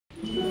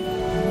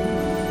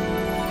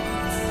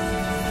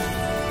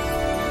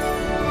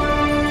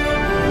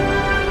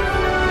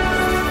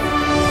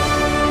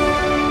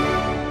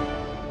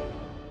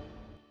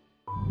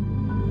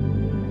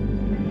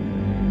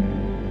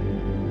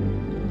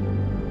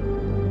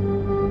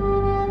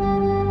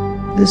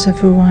There's a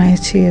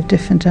variety of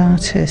different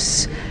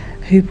artists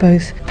who,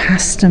 both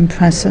past and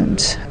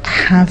present,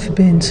 have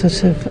been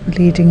sort of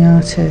leading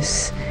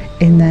artists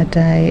in their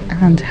day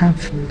and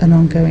have an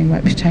ongoing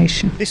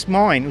reputation. This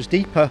mine was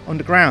deeper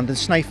underground than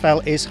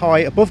Snaefell is high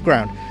above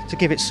ground, to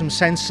give it some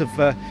sense of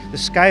the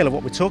scale of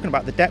what we're talking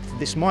about, the depth of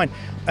this mine.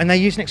 And they're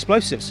using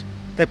explosives.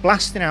 They're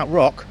blasting out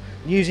rock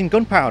using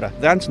gunpowder.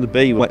 The Ant and the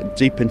Bee went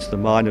deep into the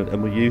mine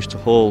and were used to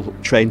haul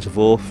trains of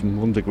ore from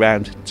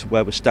underground to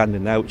where we're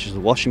standing now, which is the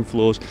washing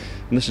floors.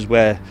 And this is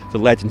where the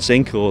lead and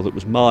zinc ore that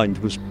was mined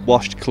was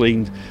washed,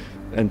 cleaned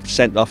and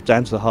sent off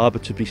down to the harbour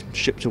to be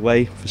shipped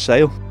away for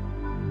sale.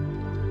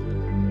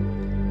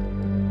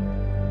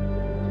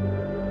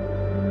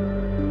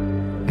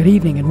 Good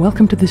evening and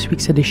welcome to this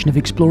week's edition of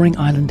Exploring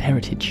Island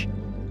Heritage.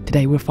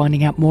 Today we're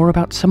finding out more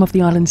about some of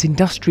the island's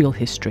industrial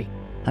history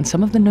and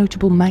some of the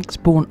notable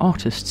Manx-born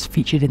artists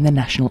featured in the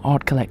National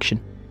Art Collection.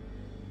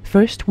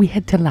 First, we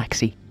head to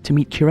Laxey to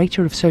meet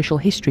Curator of Social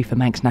History for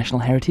Manx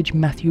National Heritage,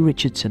 Matthew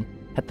Richardson,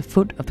 at the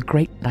foot of the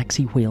Great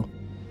Laxey Wheel.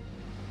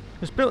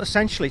 It was built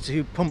essentially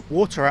to pump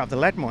water out of the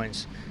lead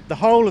mines. The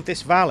whole of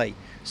this valley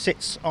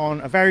sits on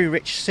a very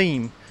rich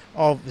seam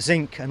of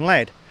zinc and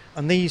lead,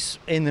 and these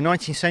in the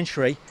 19th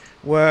century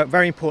were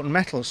very important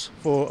metals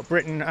for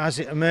Britain as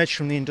it emerged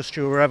from the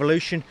Industrial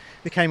Revolution,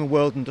 became a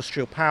world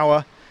industrial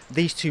power.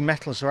 These two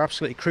metals are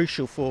absolutely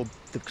crucial for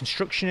the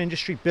construction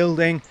industry,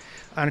 building,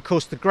 and of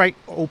course the great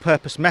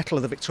all-purpose metal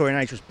of the Victorian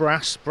age was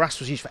brass. Brass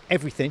was used for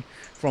everything,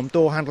 from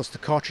door handles to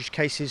cartridge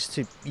cases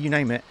to you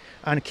name it,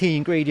 and a key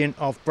ingredient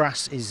of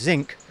brass is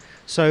zinc.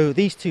 So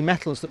these two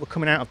metals that were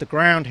coming out of the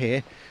ground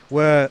here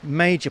were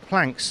major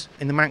planks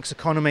in the Manx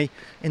economy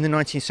in the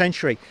 19th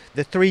century.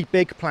 The three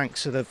big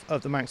planks of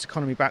the Manx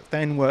economy back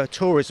then were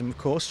tourism, of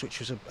course, which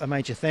was a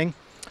major thing,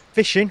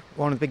 fishing,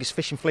 one of the biggest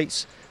fishing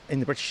fleets in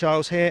the British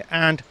Isles here,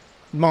 and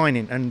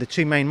mining, and the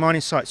two main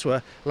mining sites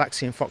were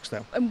Laxey and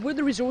Foxdale. And were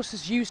the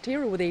resources used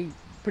here, or were they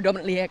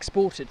predominantly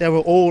exported? They were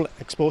all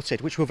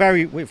exported, which we're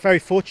very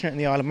fortunate in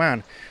the Isle of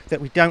Man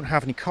that we don't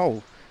have any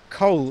coal.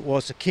 Coal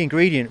was a key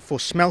ingredient for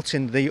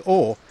smelting the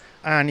ore,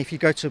 and if you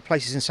go to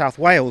places in South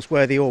Wales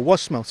where the ore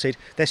was smelted,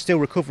 they're still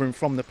recovering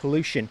from the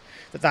pollution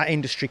that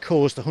industry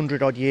caused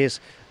 100 odd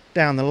years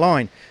down the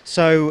line.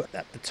 So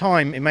at the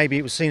time maybe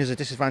it was seen as a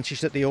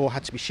disadvantage that the ore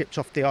had to be shipped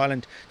off the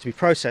island to be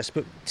processed,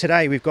 but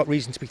today we've got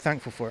reason to be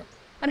thankful for it.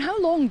 And how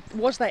long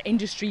was that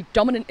industry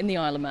dominant in the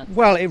Isle of Man?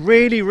 Well, it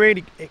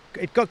really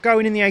got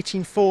going in the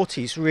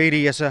 1840s,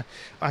 really as a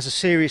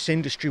serious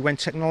industry, when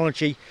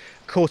technology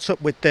caught up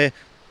with the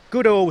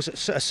good ore was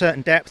at a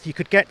certain depth. You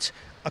could get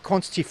a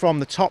quantity from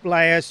the top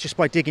layers just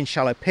by digging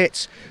shallow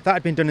pits. That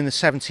had been done in the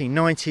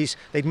 1790s.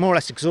 They'd more or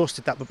less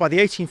exhausted that, but by the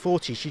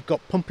 1840s you'd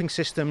got pumping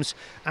systems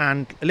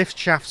and lift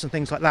shafts and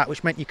things like that,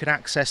 which meant you could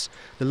access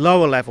the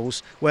lower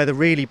levels where the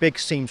really big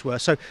seams were.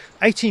 So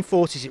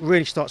 1840s it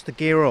really starts to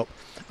gear up,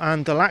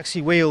 and the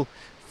Laxey Wheel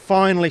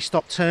finally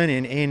stopped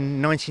turning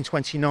in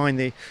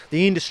 1929.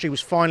 The industry was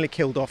finally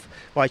killed off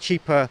by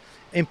cheaper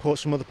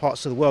imports from other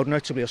parts of the world,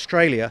 notably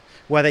Australia,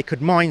 where they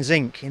could mine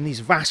zinc in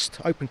these vast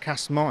open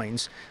cast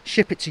mines,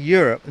 ship it to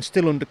Europe and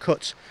still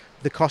undercut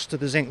the cost of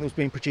the zinc that was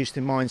being produced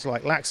in mines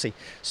like Laxey.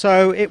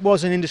 So it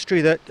was an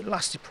industry that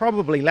lasted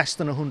probably less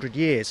than 100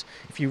 years,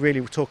 if you really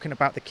were talking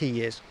about the key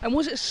years. And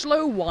was it a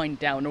slow wind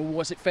down, or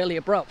was it fairly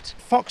abrupt?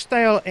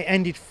 Foxdale, it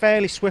ended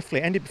fairly swiftly.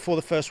 It ended before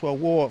the First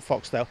World War at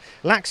Foxdale.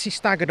 Laxey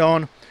staggered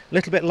on a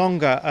little bit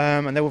longer,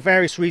 and there were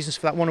various reasons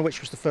for that, one of which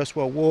was the First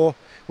World War,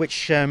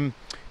 which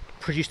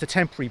produced a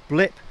temporary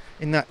blip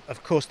in that,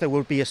 of course, there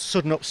would be a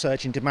sudden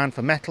upsurge in demand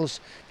for metals,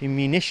 for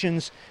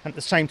munitions, and at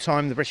the same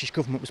time the British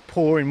government was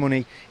pouring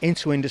money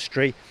into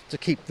industry to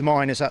keep the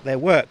miners at their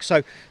work.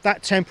 So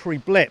that temporary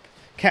blip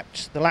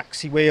kept the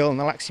Laxey Wheel and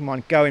the Laxey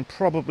mine going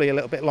probably a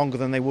little bit longer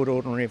than they would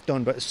ordinarily have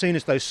done, but as soon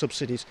as those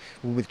subsidies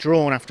were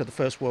withdrawn after the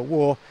First World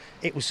War,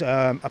 it was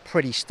a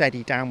pretty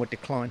steady downward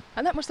decline.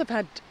 And that must have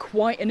had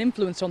quite an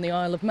influence on the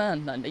Isle of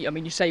Man. I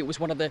mean, you say it was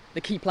one of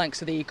the key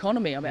planks of the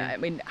economy. I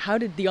mean, how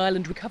did the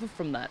island recover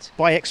from that?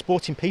 By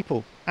exporting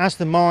people. As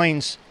the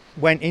mines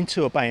went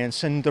into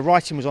abeyance, and the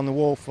writing was on the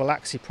wall for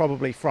Laxey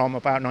probably from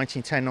about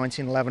 1910,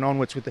 1911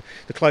 onwards with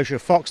the closure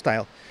of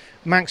Foxdale,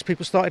 Manx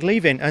people started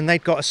leaving, and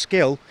they'd got a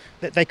skill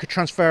that they could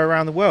transfer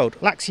around the world.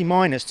 Laxey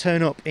miners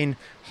turn up in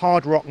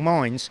hard rock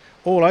mines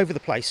all over the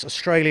place,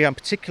 Australia and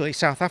particularly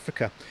South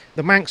Africa.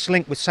 The Manx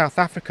link with South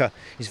Africa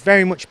is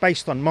very much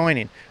based on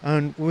mining,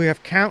 and we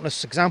have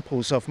countless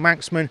examples of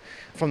Manxmen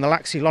from the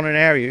Laxey Lonnon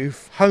area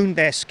who've honed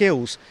their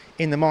skills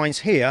in the mines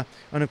here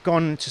and have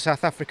gone to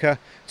South Africa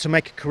to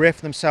make a career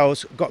for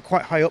themselves, got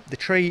quite high up the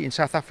tree in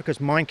South Africa as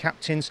mine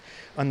captains,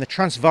 and the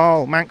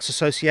Transvaal Manx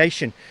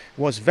Association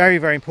was very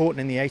important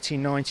in the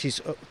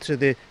 1890s up to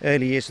the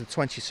early years of the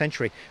 20th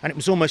century, and it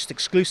was almost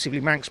exclusively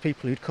Manx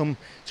people who'd come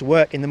to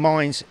work in the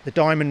mines, the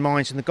diamond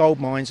mines and the gold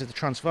mines of the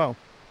Transvaal.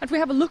 And if we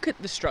have a look at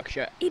the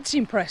structure, it's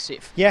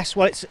impressive. Yes,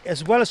 well, it's,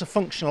 as well as a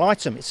functional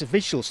item, it's a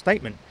visual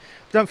statement.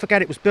 Don't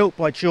forget it was built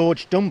by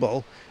George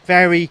Dumble,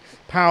 very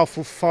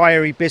powerful,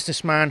 fiery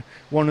businessman,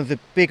 one of the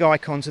big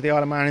icons of the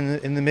Isle of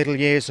Man in the middle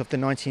years of the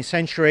 19th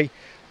century.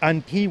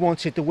 And he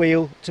wanted the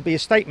wheel to be a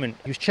statement.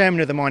 He was chairman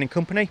of the mining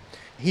company.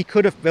 He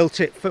could have built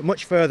it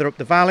much further up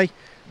the valley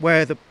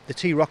where the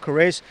T-rocker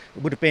is.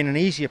 It would have been an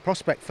easier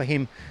prospect for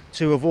him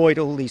to avoid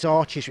all these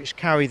arches which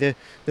carry the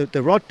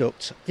rod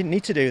duct. Didn't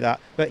need to do that,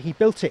 but he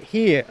built it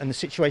here in the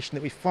situation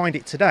that we find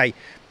it today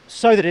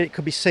so that it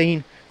could be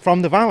seen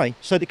from the valley,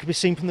 so that it could be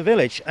seen from the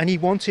village. And he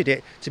wanted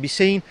it to be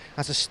seen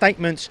as a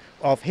statement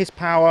of his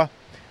power.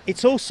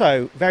 It's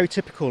also very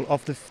typical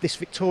of this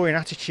Victorian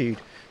attitude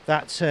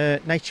that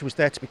nature was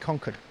there to be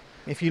conquered.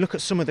 If you look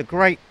at some of the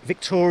great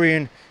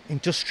Victorian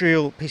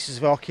industrial pieces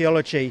of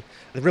archaeology,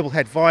 the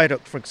Ribblehead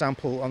Viaduct, for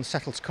example, on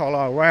Settles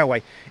Carlisle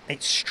Railway,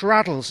 it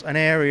straddles an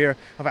area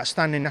of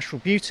outstanding natural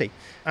beauty.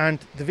 And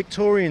the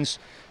Victorians,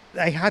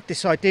 they had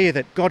this idea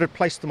that God had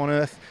placed them on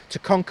earth to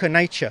conquer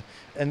nature,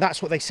 and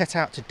that's what they set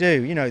out to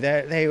do. You know,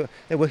 they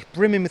were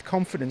brimming with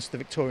confidence, the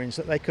Victorians,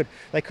 that they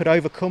could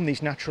overcome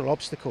these natural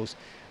obstacles.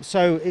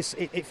 So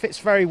it fits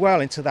very well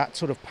into that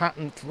sort of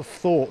pattern of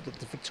thought that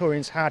the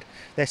Victorians had,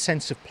 their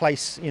sense of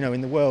place, you know,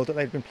 in the world, that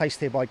they'd been placed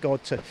here by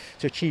God to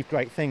achieve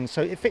great things.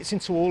 So it fits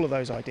into all of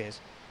those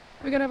ideas.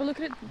 We're going to have a look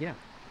at it? Yeah.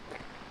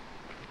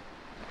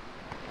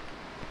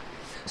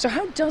 So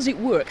how does it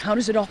work? How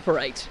does it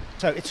operate?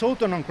 So it's all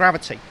done on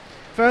gravity.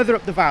 Further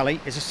up the valley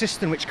is a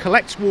system which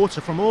collects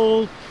water from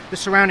all the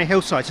surrounding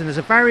hillsides, and there's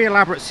a very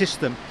elaborate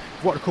system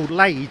of what are called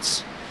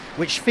lathes,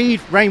 which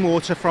feed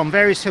rainwater from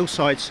various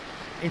hillsides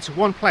into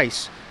one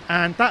place.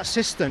 And that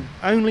system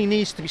only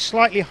needs to be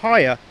slightly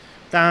higher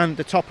than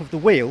the top of the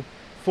wheel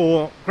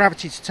for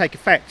gravity to take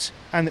effect.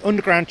 And the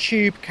underground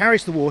tube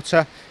carries the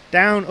water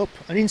down, up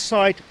and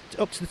inside,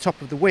 up to the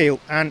top of the wheel,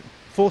 and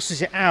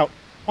forces it out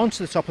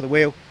onto the top of the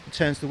wheel and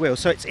turns the wheel.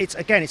 So it's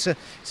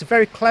a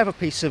very clever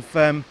piece of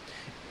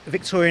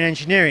Victorian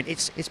engineering.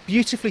 It's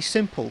beautifully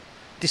simple,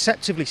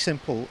 deceptively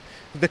simple,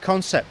 the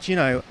concept, you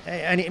know,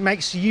 and it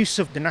makes use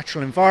of the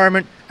natural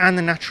environment and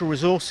the natural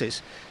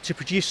resources to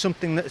produce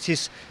something that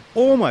is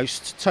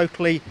almost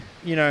totally,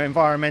 you know,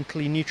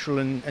 environmentally neutral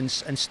and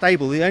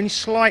stable. The only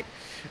slight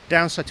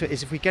downside to it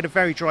is if we get a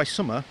very dry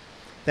summer,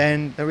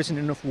 then there isn't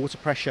enough water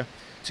pressure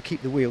to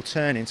keep the wheel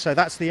turning. So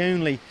that's the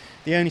only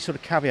sort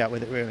of caveat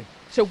with it, really.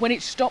 So when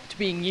it stopped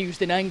being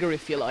used in anger,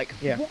 if you like,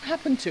 Yeah. What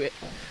happened to it?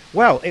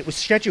 Well, it was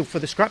scheduled for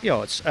the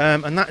scrapyards,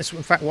 and that is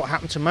in fact what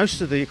happened to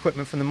most of the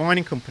equipment from the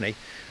mining company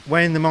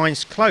when the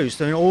mines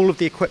closed. I mean, all of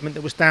the equipment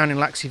that was down in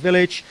Laxey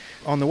Village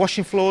on the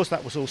washing floors,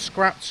 that was all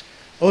scrapped.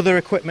 Other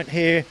equipment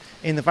here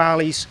in the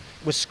valleys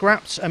was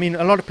scrapped. I mean,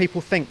 a lot of people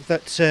think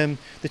that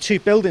the two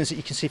buildings that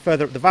you can see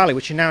further up the valley,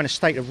 which are now in a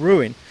state of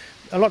ruin,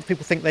 a lot of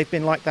people think they've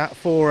been like that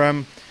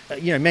for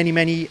you know,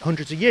 many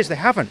hundreds of years. They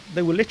haven't.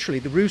 They were literally,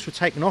 the roofs were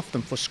taken off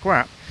them for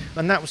scrap,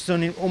 and that was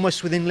done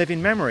almost within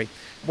living memory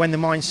when the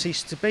mine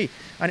ceased to be.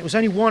 And it was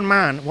only one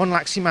man, one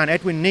Laxey man,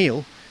 Edwin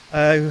Neal,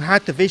 who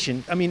had the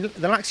vision. I mean, the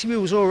Laxey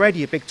Wheel was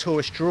already a big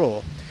tourist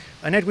draw,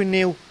 and Edwin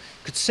Neal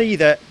could see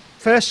that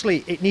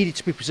firstly it needed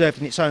to be preserved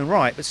in its own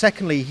right, but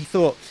secondly he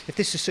thought if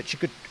this is such a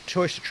good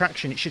tourist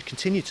attraction it should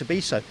continue to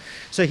be so.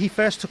 So he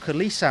first took a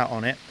lease out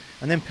on it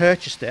and then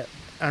purchased it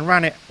and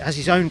ran it as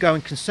his own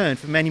going concern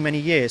for many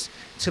years,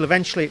 until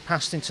eventually it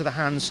passed into the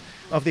hands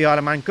of the Isle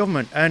of Man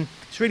government. And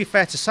it's really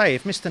fair to say,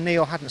 if Mr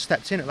Neal hadn't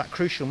stepped in at that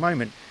crucial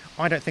moment,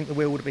 I don't think the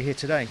wheel would be here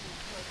today.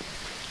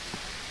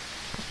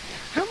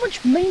 How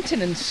much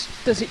maintenance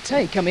does it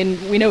take? I mean,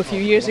 we know a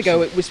few years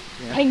ago it was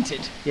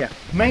painted. Yeah,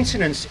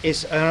 maintenance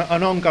is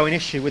an ongoing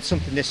issue with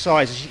something this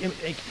size.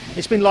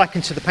 It's been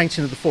likened to the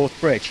painting of the Forth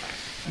Bridge.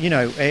 You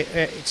know,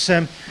 it's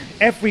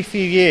every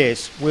few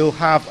years we'll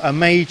have a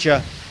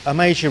major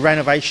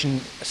renovation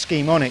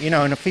scheme on it. You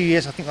know, in a few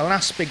years, I think the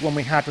last big one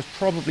we had was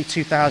probably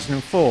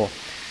 2004,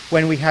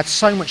 when we had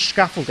so much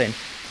scaffolding.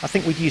 I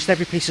think we'd used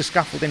every piece of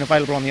scaffolding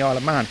available on the Isle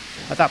of Man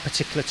at that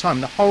particular time.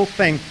 The whole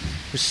thing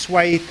was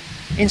swathed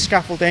in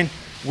scaffolding.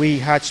 We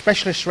had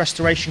specialist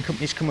restoration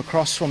companies come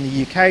across from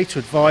the UK to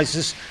advise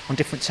us on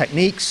different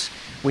techniques.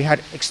 We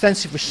had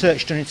extensive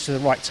research done into the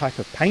right type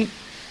of paint,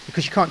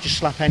 because you can't just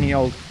slap any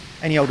old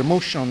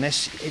emulsion on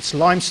this. It's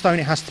limestone,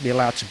 it has to be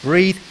allowed to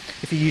breathe.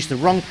 If you use the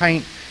wrong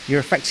paint, you're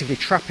effectively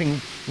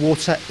trapping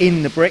water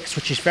in the bricks,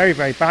 which is very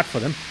bad for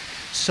them.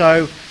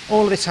 So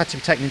all of this had to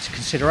be taken into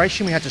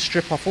consideration. We had to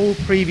strip off all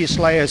previous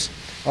layers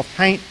of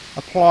paint,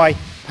 apply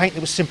paint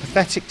that was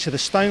sympathetic to the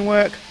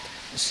stonework.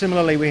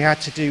 Similarly, we had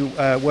to do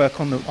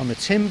work on the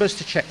timbers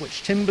to check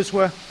which timbers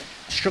were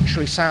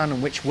structurally sound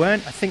and which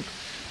weren't. I think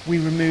we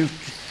removed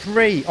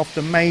 3 of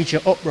the major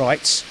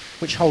uprights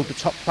which hold the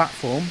top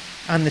platform,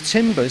 and the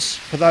timbers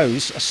for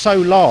those are so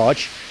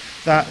large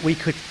that we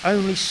could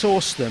only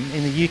source them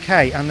in the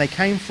UK, and they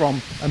came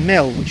from a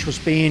mill which was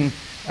being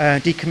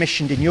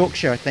decommissioned in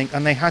Yorkshire, I think,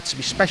 and they had to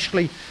be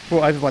specially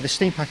brought over by the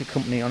Steam Packet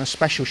Company on a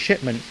special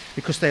shipment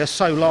because they are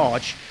so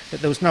large that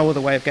there was no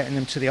other way of getting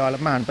them to the Isle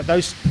of Man. But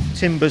those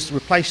timbers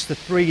replaced the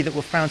 3 that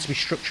were found to be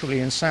structurally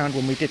unsound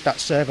when we did that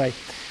survey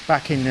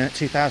back in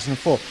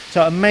 2004.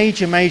 So a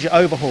major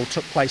overhaul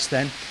took place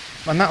then,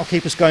 and that will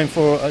keep us going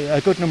for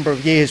a good number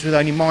of years with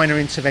only minor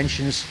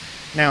interventions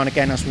now and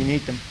again as we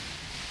need them.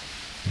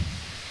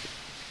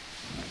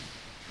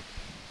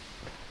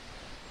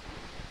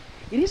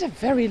 It is a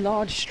very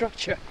large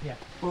structure. Yeah.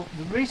 Well,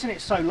 the reason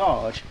it's so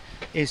large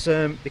is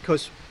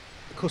because,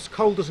 of course,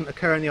 coal doesn't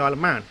occur in the Isle of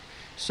Man.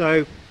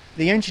 So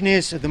the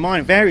engineers of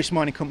the various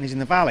mining companies in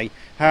the valley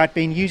had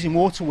been using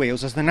water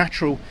wheels as the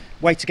natural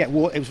way to get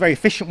water. It was a very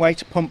efficient way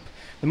to pump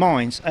the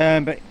mines.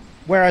 But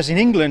whereas in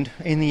England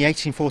in the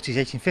 1840s,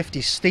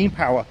 1850s, steam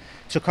power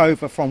took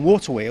over from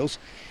water wheels,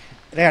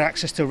 they had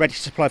access to a ready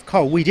supply of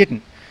coal. We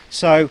didn't.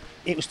 So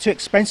it was too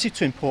expensive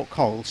to import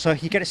coal. So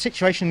you get a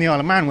situation in the Isle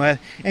of Man where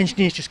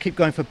engineers just keep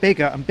going for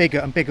bigger and bigger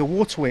and bigger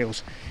water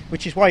wheels,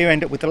 which is why you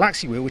end up with the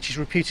Laxey Wheel, which is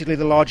reputedly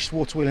the largest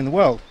water wheel in the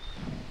world.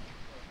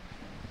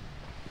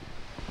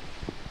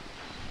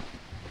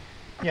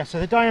 Yeah, so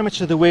the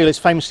diameter of the wheel is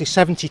famously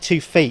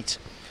 72 feet.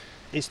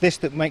 It's this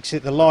that makes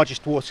it the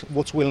largest water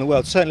wheel in the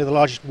world, certainly the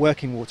largest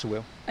working water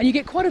wheel. And you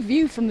get quite a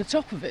view from the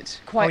top of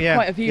it, quite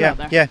a view out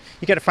there. Yeah,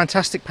 you get a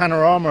fantastic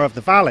panorama of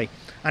the valley,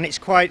 and it's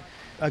quite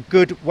a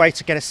good way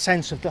to get a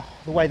sense of the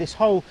way this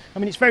whole, I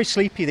mean, it's very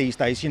sleepy these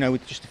days, you know,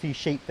 with just a few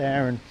sheep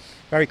there and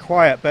very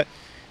quiet, but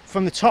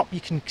from the top you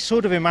can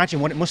sort of imagine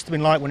what it must have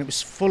been like when it was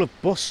full of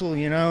bustle,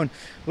 you know, and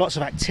lots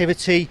of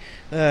activity,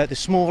 the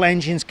small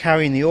engines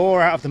carrying the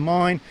ore out of the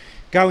mine,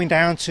 going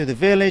down to the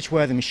village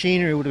where the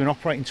machinery would have been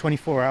operating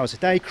 24 hours a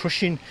day,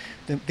 crushing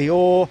the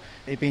ore.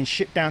 It being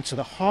shipped down to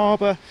the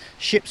harbour,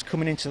 ships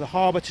coming into the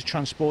harbour to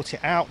transport it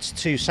out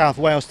to South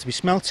Wales to be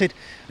smelted.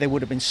 There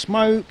would have been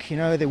smoke, you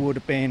know, there would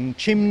have been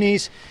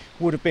chimneys,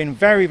 would have been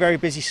very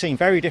busy scene,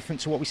 very different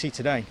to what we see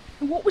today.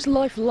 And what was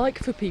life like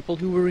for people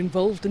who were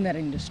involved in that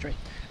industry?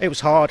 It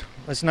was hard,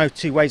 there's no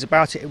two ways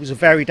about it. It was a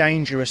very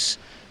dangerous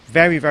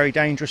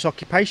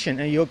occupation.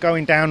 And you're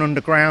going down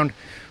underground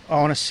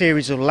on a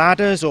series of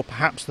ladders, or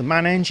perhaps the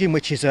man engine,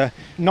 which is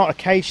not a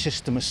cage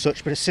system as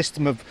such, but a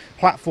system of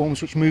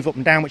platforms which move up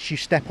and down, which you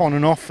step on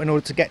and off in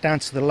order to get down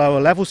to the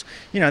lower levels.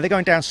 You know, they're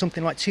going down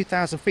something like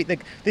 2,000 feet.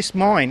 This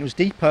mine was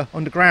deeper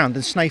underground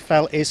than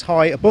Snaefell is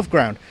high above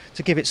ground,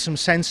 to give it some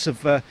sense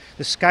of the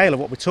scale of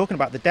what we're talking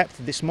about, the depth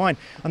of this mine.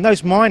 And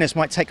those miners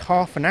might take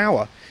half an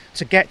hour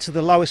to get to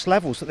the lowest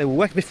levels that they were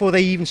working before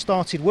they even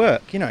started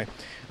work, you know.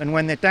 And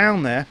when they're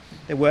down there,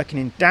 they're working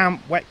in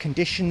damp, wet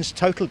conditions,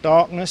 total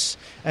darkness,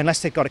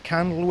 unless they've got a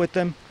candle with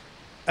them.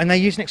 And they're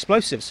using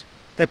explosives.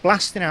 They're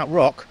blasting out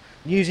rock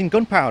using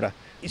gunpowder.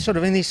 It's sort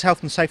of in these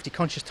health and safety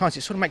conscious times,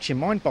 it sort of makes your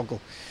mind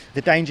boggle,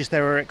 the dangers they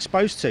were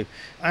exposed to.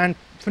 And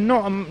for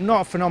not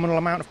a phenomenal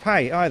amount of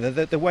pay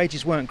either. The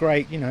wages weren't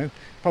great, you know,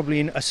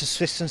 probably in a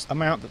subsistence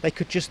amount that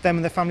them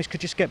and their families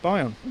could just get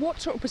by on. What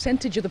sort of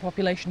percentage of the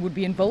population would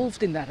be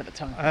involved in that at the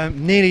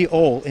time? Nearly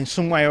all, in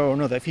some way or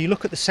another. If you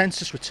look at the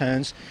census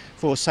returns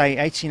for, say,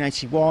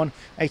 1881,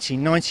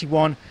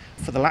 1891,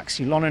 for the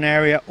Laxey Lonnon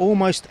area,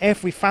 almost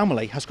every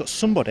family has got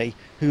somebody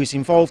who is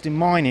involved in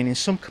mining in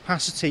some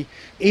capacity.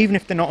 Even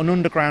if they're not an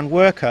underground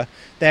worker,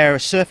 they're a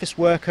surface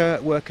worker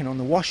working on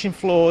the washing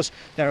floors,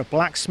 they're a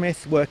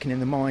blacksmith working in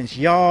the mine's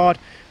yard,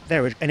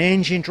 they're an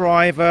engine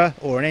driver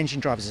or an engine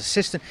driver's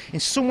assistant. In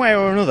some way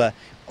or another,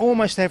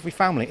 almost every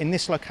family in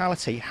this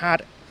locality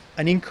had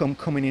an income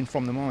coming in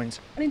from the mines.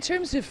 And in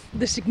terms of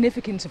the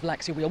significance of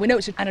Laxey Wheel, we know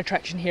it's an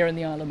attraction here in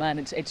the Isle of Man.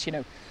 It's you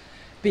know,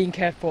 being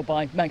cared for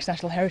by Manx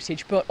National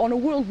Heritage, but on a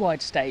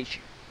worldwide stage,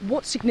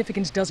 what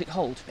significance does it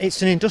hold?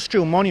 It's an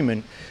industrial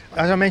monument.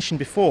 As I mentioned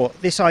before,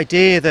 this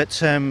idea that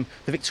the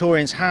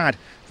Victorians had,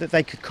 that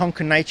they could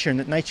conquer nature and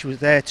that nature was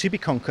there to be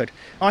conquered,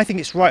 I think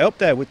it's right up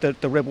there with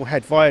the Ribble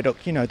Head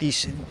Viaduct, you know,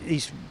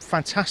 these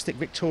fantastic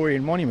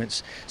Victorian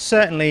monuments.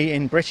 Certainly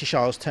in British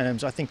Isles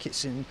terms, I think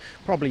it's in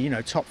probably, you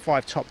know, top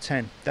 5, top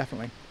 10,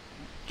 definitely.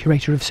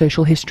 Curator of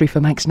Social History for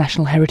Manx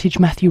National Heritage,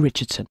 Matthew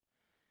Richardson.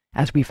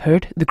 As we've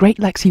heard, the Great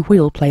Laxey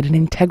Wheel played an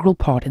integral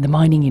part in the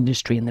mining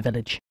industry in the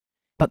village.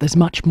 But there's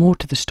much more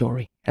to the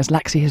story, as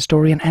Laxey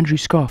historian Andrew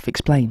Scarffe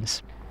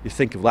explains. You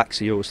think of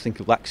Laxey, you always think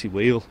of Laxey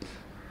Wheel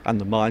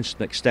and the mines to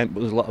an extent,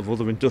 but there's a lot of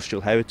other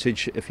industrial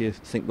heritage. If you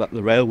think about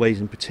the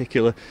railways in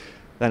particular,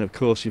 then of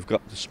course you've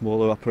got the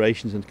smaller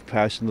operations in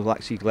comparison to the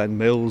Laxey Glen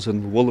mills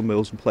and the woolen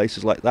mills and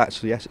places like that.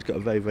 So yes, it's got a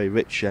very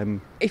rich...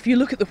 If you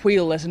look at the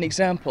wheel as an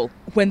example,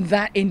 when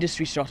that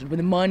industry started, when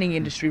the mining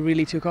industry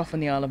really took off in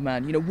the Isle of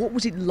Man, you know, what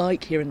was it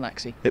like here in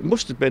Laxey? It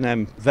must have been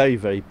a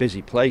very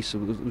busy place.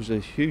 There was a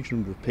huge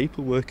number of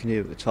people working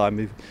here at the time.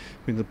 I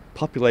mean, the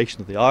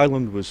population of the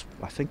island was,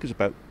 I think, it was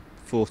about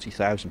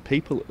 40,000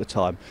 people at the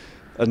time.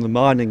 And the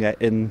mining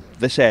in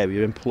this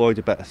area employed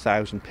about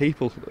 1,000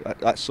 people.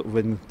 That's sort of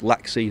in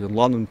Laxey and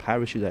Lonnon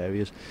parishes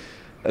areas.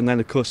 And then,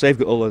 of course, they've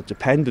got all their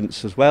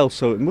dependents as well.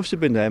 So it must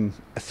have been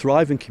a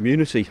thriving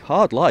community.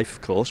 Hard life,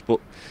 of course, but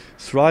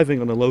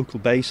thriving on a local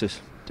basis.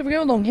 So if we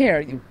go along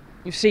here,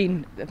 You've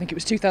seen, I think it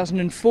was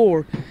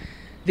 2004,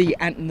 the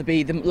Ant and the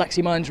Bee, the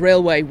Laxey Mines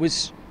Railway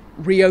was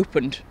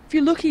reopened. If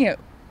you're looking at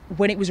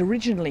when it was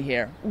originally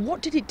here,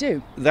 what did it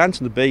do? The Ant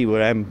and the Bee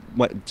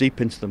went deep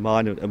into the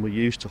mine and were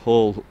used to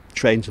haul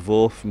trains of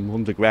ore from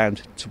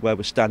underground to where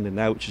we're standing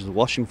now, which is the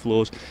washing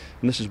floors.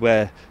 And this is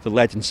where the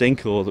lead and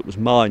zinc ore that was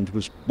mined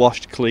was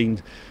washed,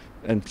 cleaned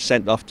and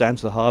sent off down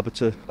to the harbour,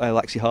 to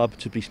Laxey Harbour,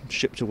 to be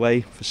shipped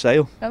away for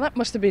sale. Now that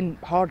must have been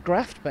hard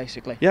graft,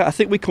 basically. Yeah, I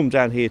think we come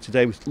down here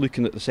today with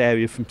looking at this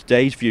area from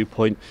today's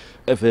viewpoint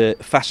of a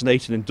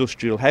fascinating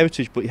industrial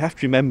heritage, but you have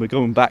to remember,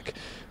 going back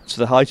to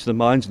the height of the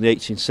mines in the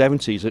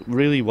 1870s, it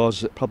really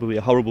was probably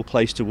a horrible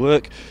place to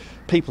work.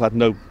 People had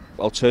no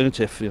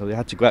alternative, they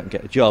had to go out and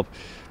get a job,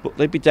 but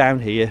they'd be down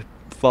here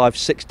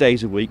 5-6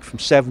 days a week from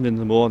 7 in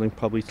the morning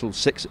probably till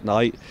 6 at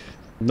night,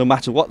 no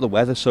matter what the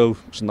weather. So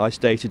it's a nice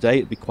day today,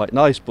 it'd be quite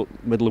nice, but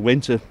middle of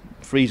winter,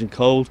 freezing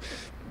cold,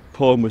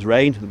 pouring with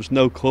rain, there was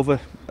no cover,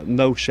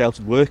 no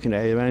sheltered working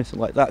area or anything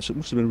like that, so it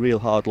must have been a real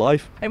hard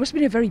life. It must have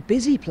been a very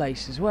busy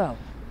place as well.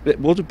 It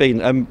would have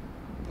been.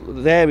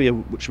 The area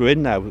which we're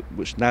in now,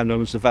 which is now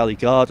known as the Valley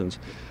Gardens,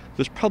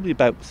 there's probably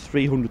about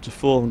 300 to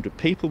 400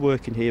 people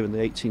working here in the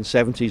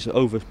 1870s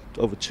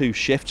over 2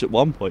 shifts at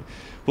one point.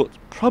 But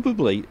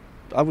probably,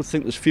 I would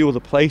think there's few other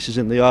places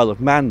in the Isle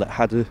of Man that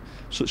had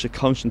such a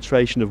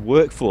concentration of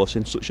workforce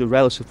in such a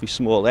relatively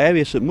small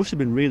area, so it must have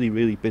been a really,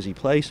 really busy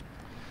place.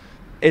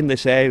 In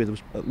this area there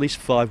was at least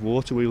 5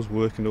 water wheels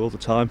working all the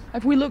time.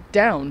 If we look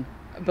down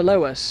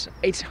below us,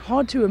 it's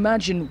hard to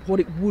imagine what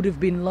it would have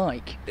been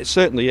like. It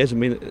certainly is. I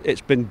mean,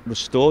 it's been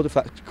restored, if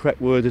that's the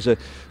correct word, as a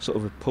sort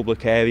of a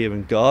public area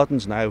and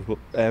gardens now, but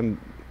in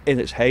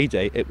its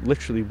heyday it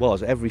literally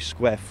was. Every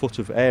square foot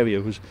of area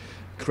was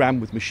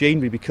crammed with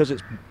machinery, because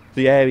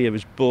the area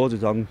is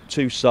bordered on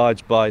 2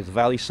 sides by the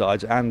valley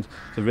sides and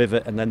the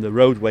river, and then the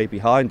roadway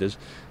behind us.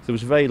 There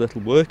was very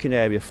little working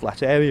area,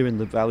 flat area in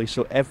the valley,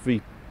 so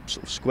every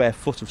sort of square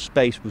foot of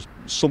space was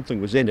something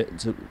was in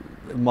it,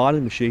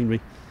 mining machinery.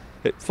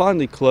 It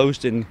finally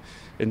closed in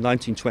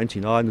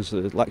 1929, as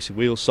the Laxey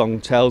Wheel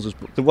song tells us,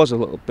 but there was a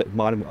little bit of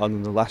mining on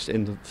in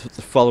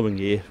the following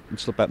year,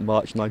 until about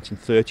March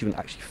 1930, when it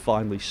actually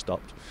finally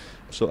stopped.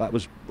 So that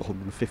was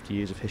 150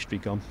 years of history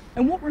gone.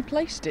 And what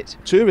replaced it?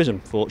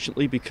 Tourism,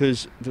 fortunately,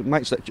 because the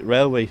Manx-born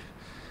Railway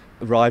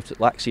arrived at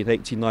Laxey in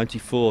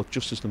 1894,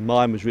 just as the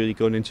mine was really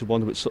going into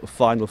one of its sort of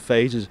final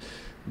phases.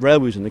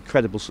 Railway was an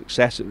incredible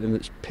success in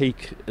its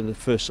peak in the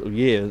first sort of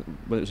year,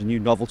 when it was a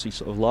new novelty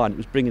sort of line. It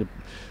was bringing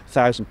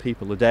 1,000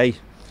 people a day.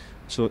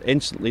 So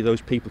instantly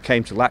those people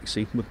came to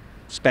Laxey with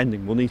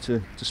spending money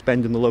to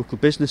spend in the local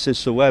businesses.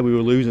 So where we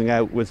were losing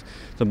out with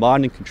the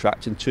mining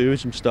contract, and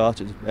tourism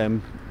started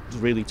to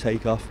really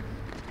take off.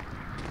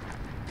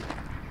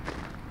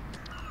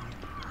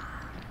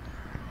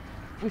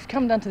 We've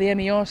come down to the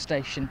MER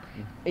station.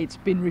 It's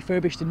been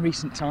refurbished in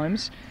recent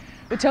times.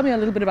 But tell me a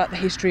little bit about the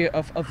history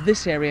of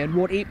this area and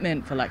what it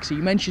meant for Laxey.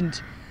 You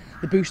mentioned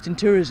the boost in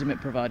tourism it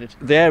provided.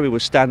 The area we're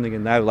standing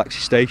in now, Laxey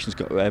Station's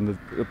got a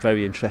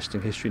very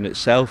interesting history in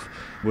itself.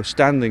 We're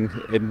standing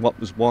in what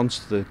was once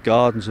the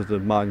gardens of the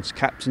mine's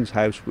captain's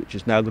house, which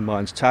is now the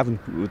mine's tavern.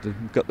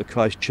 We've got the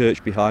Christ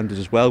Church behind us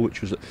as well,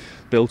 which was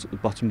built at the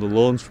bottom of the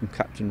lawns from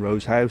Captain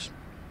Rowe's house.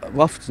 I've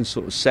often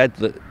sort of said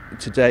that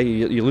today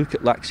you look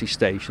at Laxey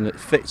Station, it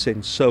fits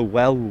in so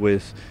well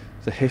with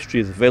the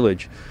history of the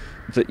village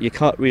that you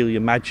can't really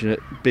imagine it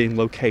being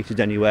located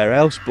anywhere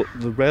else. But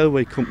the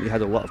railway company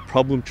had a lot of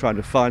problem trying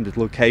to find a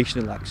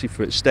location in Laxey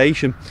for its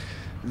station.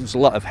 There's a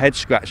lot of head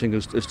scratching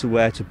as to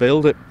where to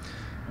build it.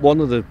 One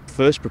of the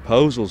first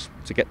proposals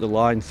to get the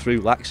line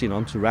through Laxey and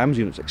onto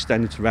Ramsey, and it was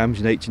extended to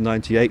Ramsey in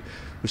 1898,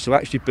 was to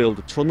actually build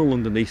a tunnel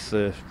underneath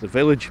the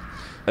village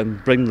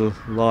and bring the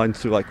line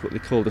through like what they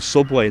called a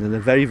subway, and then a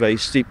very, very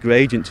steep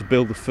gradient to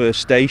build the first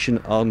station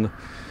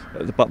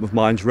at the bottom of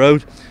Mines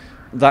Road.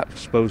 That, I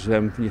suppose,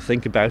 when you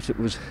think about it,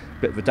 was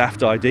a bit of a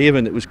daft idea,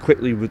 and it was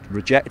quickly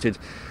rejected,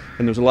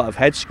 and there was a lot of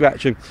head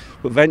scratching.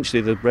 But eventually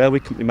the railway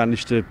company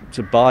managed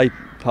to buy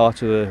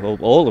part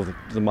of all of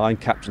the mine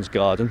captain's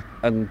garden,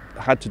 and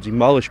had to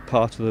demolish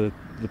part of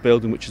the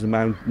building, which is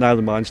now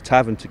the mine's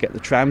tavern, to get the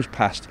trams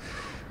past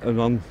and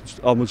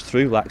onwards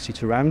through Laxey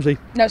to Ramsey.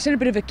 Now, it's in a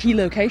bit of a key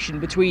location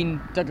between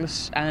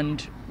Douglas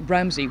and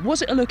Ramsey.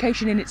 Was it a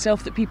location in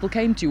itself that people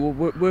came to, or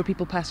were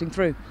people passing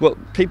through? Well,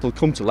 people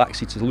come to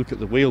Laxey to look at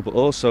the wheel, but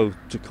also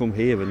to come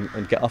here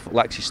and get off at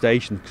Laxey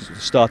Station, because it's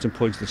the starting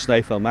point of the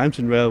Snaefell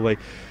Mountain Railway.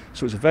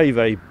 So it's a very,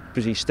 very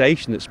busy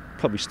station. It's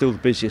probably still the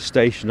busiest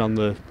station on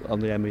the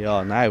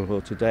MER now,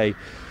 or today.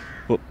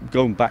 But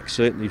going back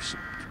certainly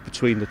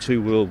between the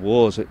 2 world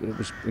wars, it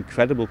was an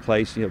incredible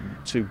place.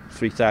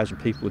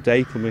 2,000-3,000 people a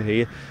day coming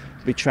here.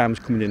 Big trams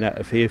coming in out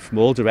of here from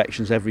all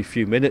directions every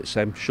few minutes,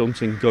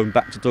 shunting, going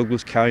back to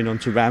Douglas, carrying on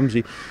to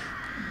Ramsey.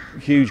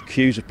 Huge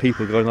queues of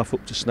people going off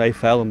up to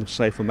Snaefell on the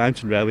Snaefell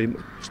Mountain Railway.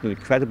 It's an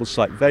incredible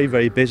sight, very,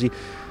 very busy.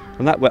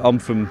 And that went on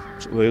from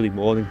sort of early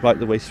morning right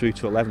the way through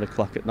to 11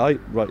 o'clock at night,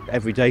 right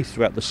every day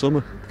throughout the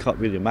summer. Can't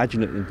really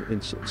imagine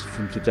it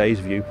from today's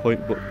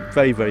viewpoint, but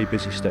very, very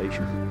busy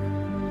station.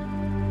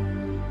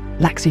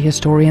 Laxey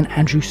historian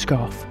Andrew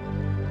Scarffe.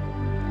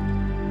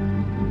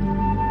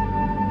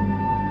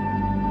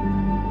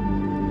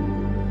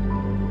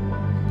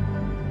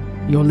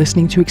 You're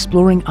listening to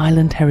Exploring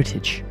Island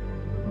Heritage.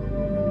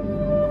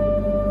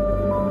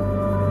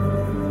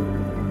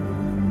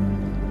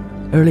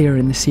 Earlier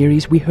in the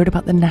series, we heard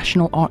about the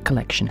National Art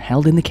Collection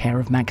held in the care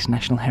of Manx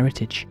National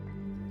Heritage.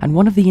 And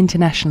one of the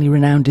internationally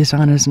renowned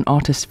designers and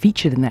artists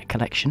featured in that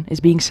collection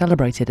is being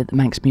celebrated at the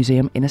Manx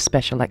Museum in a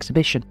special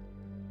exhibition.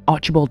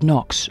 Archibald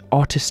Knox,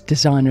 artist,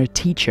 designer,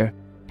 teacher,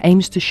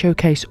 aims to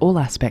showcase all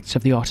aspects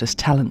of the artist's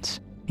talents,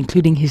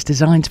 including his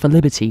designs for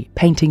Liberty,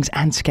 paintings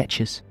and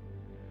sketches.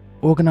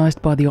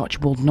 Organised by the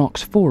Archibald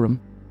Knox Forum,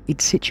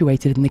 it's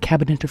situated in the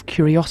Cabinet of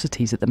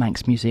Curiosities at the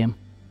Manx Museum.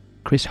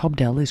 Chris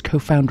Hobdell is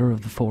co-founder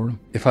of the forum.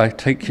 If I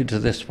take you to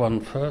this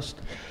one first,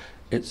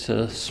 it's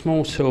a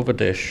small silver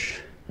dish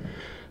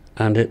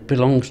and it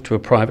belongs to a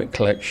private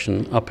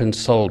collection up in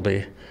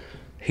Sulby.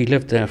 He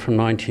lived there from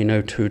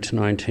 1902 to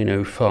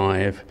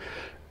 1905.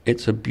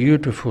 It's a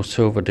beautiful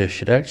silver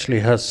dish. It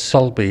actually has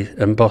Sulby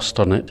embossed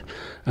on it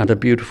and a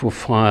beautiful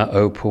fire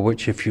opal,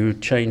 which if you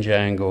change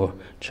angle,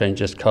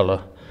 changes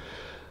colour.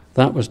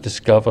 That was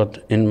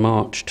discovered in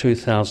March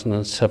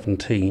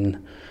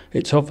 2017.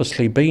 It's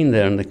obviously been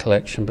there in the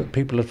collection, but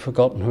people had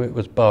forgotten who it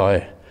was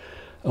by.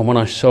 And when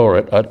I saw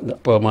it,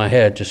 my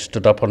hair just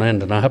stood up on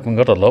end, and I haven't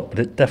got a lot, but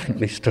it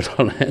definitely stood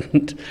on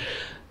end.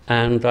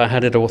 And I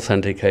had it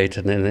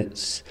authenticated, and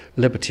it's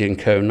Liberty &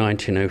 Co.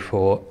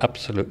 1904,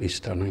 absolutely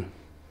stunning.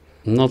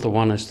 Another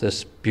one is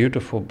this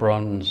beautiful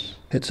bronze.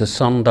 It's a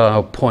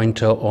sundial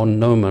pointer or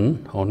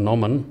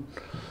gnomon.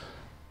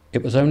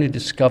 It was only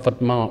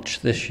discovered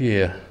March this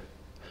year,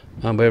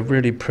 and we're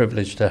really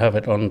privileged to have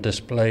it on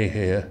display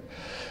here.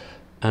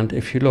 And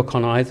if you look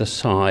on either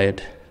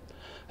side,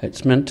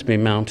 it's meant to be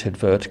mounted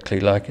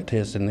vertically like it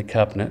is in the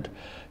cabinet.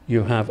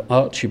 You have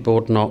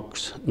Archibald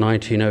Knox,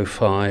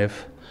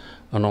 1905,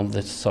 and on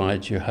this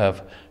side you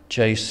have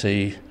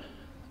JC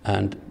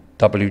and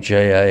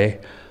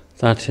WJA.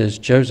 That is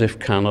Joseph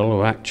Cannell,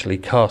 who actually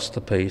cast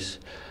the piece,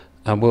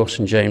 and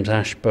Wilson James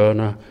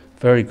Ashburner,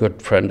 very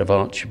good friend of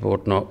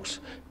Archibald Knox,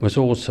 was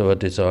also a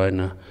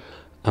designer.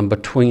 And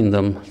between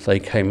them, they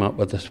came up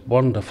with this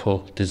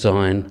wonderful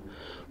design,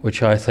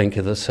 which I think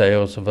are the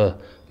sales of a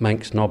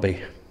Manx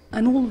nobby.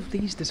 And all of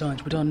these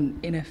designs were done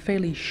in a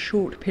fairly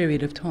short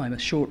period of time, a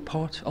short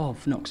part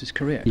of Knox's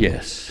career.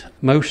 Yes.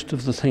 Most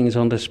of the things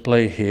on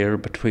display here are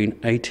between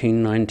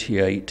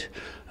 1898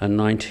 and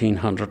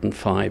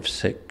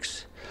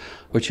 1905-6,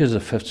 which is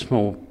a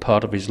small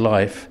part of his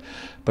life,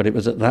 but it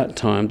was at that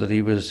time that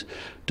he was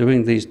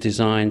doing these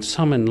designs,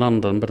 some in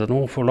London, but an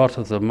awful lot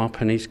of them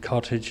up in his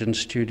cottage and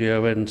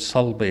studio in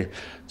Sulby.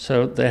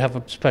 So they have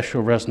a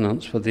special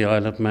resonance with the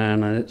Isle of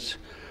Man, and it's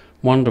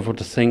wonderful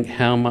to think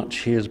how much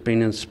he has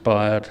been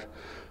inspired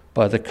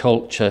by the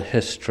culture,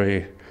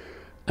 history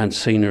and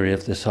scenery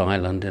of this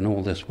island in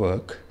all this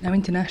work. Now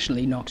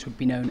internationally, Knox would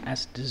be known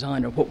as a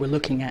designer. What we're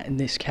looking at in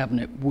this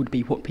cabinet would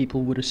be what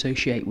people would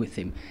associate with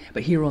him.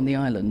 But here on the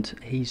island,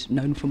 he's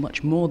known for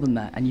much more than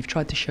that, and you've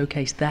tried to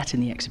showcase that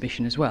in the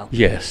exhibition as well.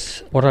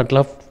 Yes. What I'd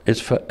love is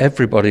for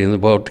everybody in the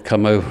world to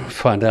come over and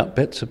find out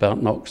bits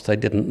about Knox they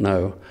didn't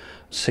know.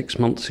 6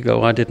 months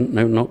ago, I didn't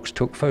know Knox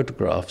took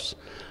photographs.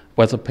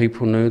 Whether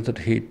people knew that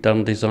he'd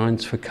done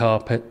designs for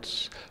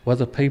carpets,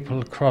 whether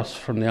people across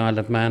from the Isle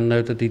of Man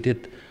know that he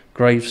did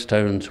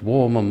gravestones,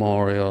 war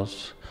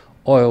memorials,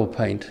 oil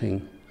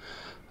painting.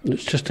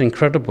 It's just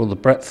incredible, the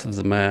breadth of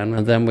the man.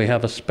 And then we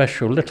have a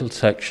special little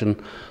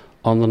section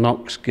on the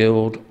Knox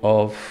Guild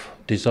of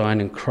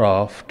Design and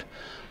Craft,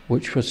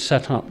 which was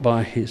set up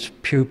by his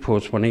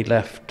pupils when he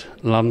left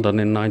London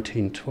in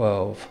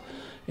 1912.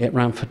 It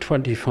ran for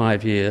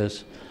 25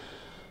 years,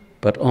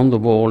 but on the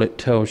wall it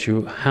tells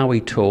you how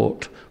he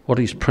taught, what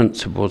his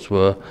principles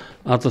were.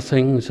 Other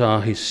things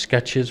are his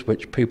sketches,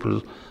 which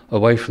people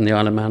away from the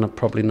Isle of Man are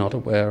probably not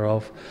aware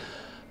of,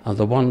 and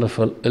the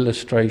wonderful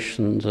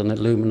illustrations and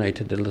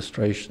illuminated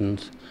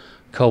illustrations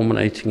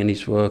culminating in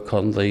his work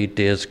on the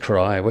Deer's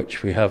Cry,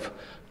 which we have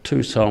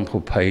 2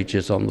 sample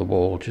pages on the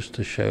wall just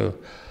to show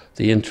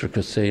the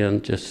intricacy,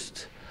 and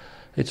just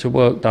it's a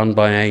work done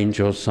by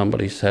angels,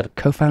 somebody said.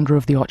 Co-founder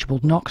of the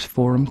Archibald Knox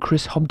Forum,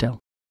 Chris Hobdell.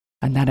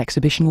 And that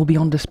exhibition will be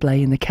on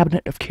display in the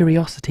Cabinet of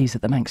Curiosities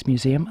at the Manx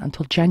Museum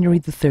until January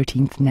the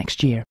 13th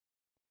next year.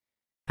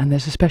 And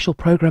there's a special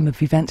programme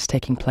of events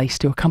taking place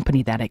to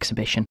accompany that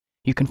exhibition.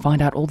 You can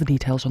find out all the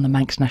details on the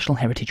Manx National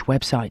Heritage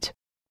website.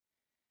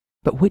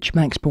 But which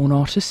Manx-born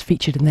artists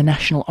featured in the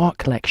National Art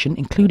Collection,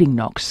 including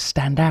Knox,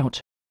 stand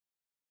out?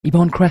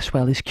 Yvonne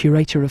Cresswell is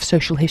Curator of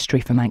Social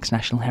History for Manx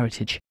National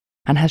Heritage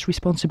and has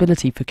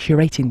responsibility for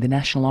curating the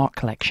National Art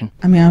Collection.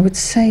 I mean, I would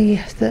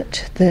say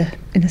that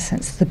in a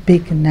sense, the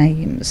big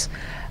names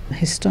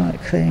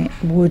historically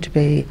would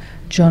be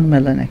John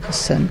Miller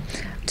Nicholson.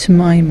 To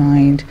my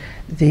mind,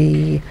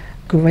 the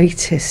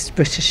greatest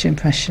British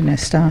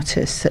Impressionist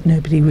artist that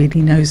nobody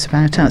really knows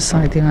about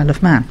outside the Isle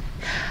of Man.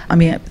 I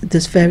mean,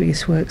 there's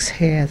various works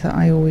here that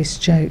I always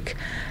joke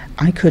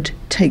I could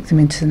take them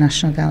into the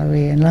National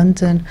Gallery in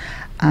London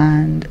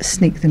and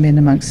sneak them in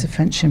amongst the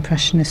French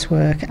Impressionist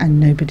work, and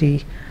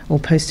nobody, or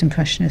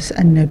Post-Impressionists,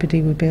 and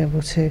nobody would be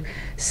able to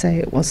say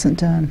it wasn't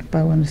done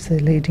by one of the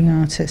leading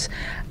artists.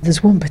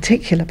 There's one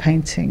particular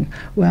painting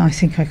where I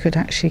think I could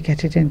actually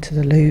get it into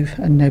the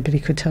Louvre and nobody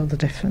could tell the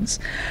difference.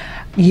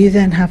 You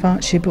then have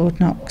Archibald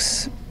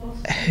Knox,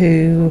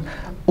 who,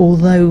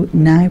 although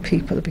now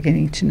people are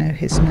beginning to know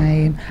his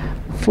name,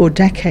 for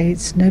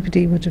decades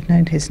nobody would have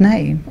known his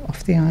name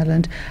off the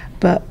island,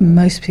 but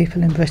most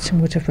people in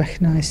Britain would have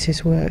recognised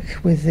his work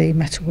with the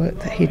metalwork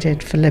that he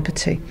did for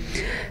Liberty.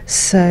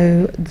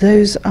 So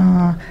those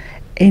are,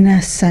 in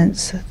a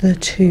sense, the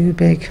two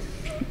big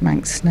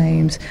Manx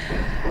names.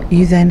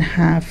 You then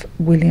have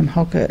William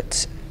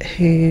Hoggart,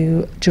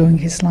 who during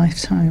his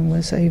lifetime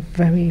was a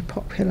very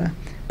popular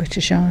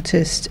British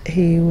artist.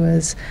 He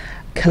was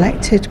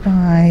collected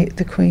by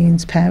the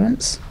Queen's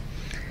parents.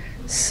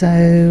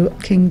 So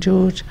King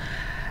George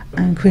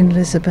and Queen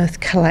Elizabeth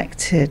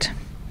collected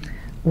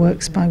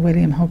works by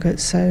William Hoggart.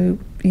 So,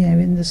 you know,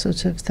 in the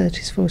sort of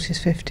 30s,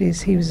 40s,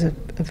 50s, he was a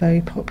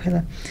very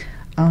popular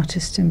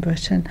artist in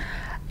Britain.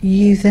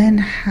 You then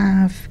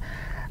have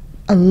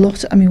a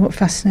lot, I mean, what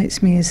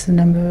fascinates me is the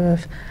number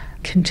of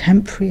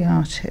contemporary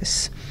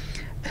artists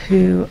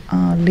who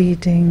are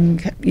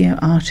leading, you know,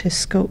 artists,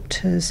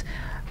 sculptors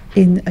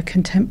in a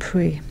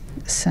contemporary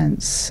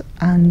sense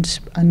and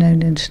are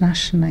known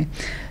internationally.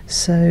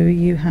 So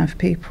you have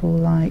people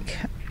like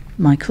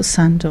Michael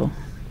Sandor,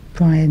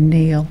 Brian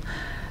Neal,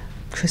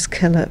 Chris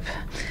Killip,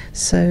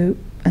 so,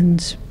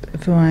 and a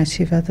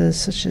variety of others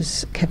such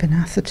as Kevin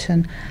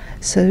Atherton.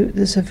 So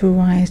there's a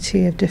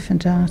variety of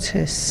different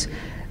artists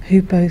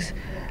who, both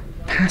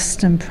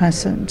past and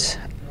present,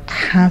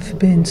 have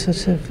been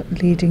sort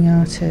of leading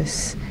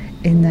artists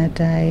in their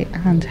day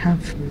and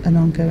have an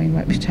ongoing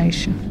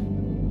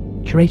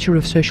reputation. Curator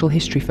of Social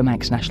History for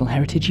Manx National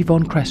Heritage,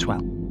 Yvonne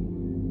Cresswell.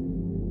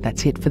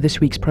 That's it for this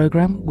week's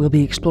programme. We'll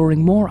be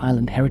exploring more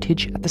island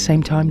heritage at the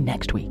same time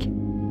next week.